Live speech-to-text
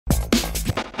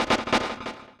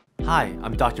Hi,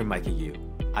 I'm Dr. Micah Yu.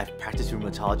 I've practiced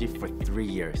rheumatology for 3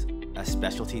 years, a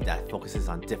specialty that focuses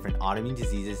on different autoimmune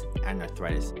diseases and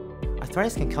arthritis.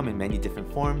 Arthritis can come in many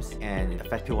different forms and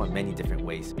affect people in many different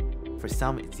ways. For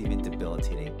some, it's even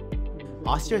debilitating.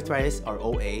 Osteoarthritis, or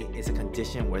OA, is a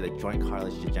condition where the joint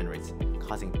cartilage degenerates,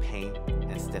 causing pain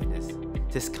and stiffness.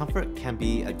 Discomfort can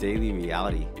be a daily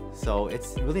reality, so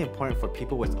it's really important for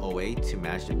people with OA to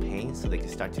manage the pain so they can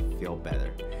start to feel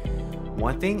better.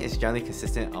 One thing is generally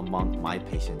consistent among my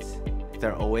patients.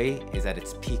 Their OA is at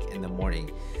its peak in the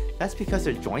morning. That's because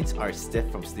their joints are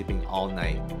stiff from sleeping all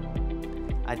night.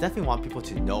 I definitely want people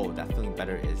to know that feeling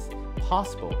better is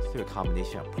possible through a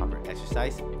combination of proper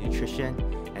exercise, nutrition,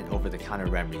 and over-the-counter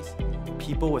remedies.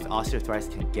 People with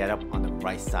osteoarthritis can get up on the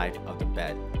right side of the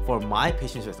bed. For my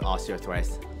patients with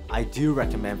osteoarthritis, I do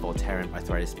recommend Voltaren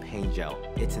Arthritis Pain Gel.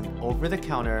 It's an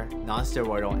over-the-counter,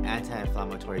 non-steroidal,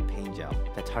 anti-inflammatory pain gel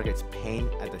that targets pain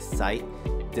at the site,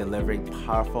 delivering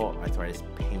powerful arthritis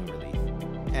pain relief.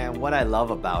 And what I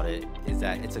love about it is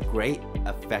that it's a great,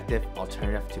 effective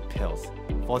alternative to pills.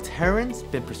 Voltaren's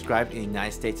been prescribed in the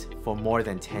United States for more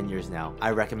than 10 years now.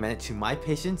 I recommend it to my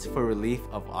patients for relief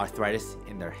of arthritis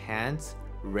in their hands,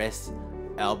 wrists,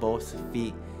 elbows,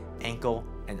 feet, ankle,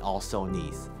 and also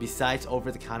knees. Besides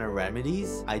over-the-counter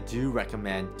remedies, I do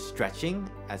recommend stretching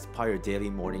as part of your daily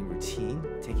morning routine,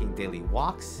 taking daily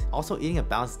walks, also eating a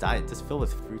balanced diet just filled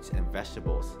with fruits and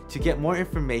vegetables. To get more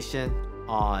information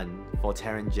on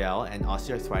Voltaren Gel and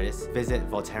osteoarthritis, visit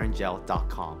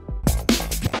voltarengel.com.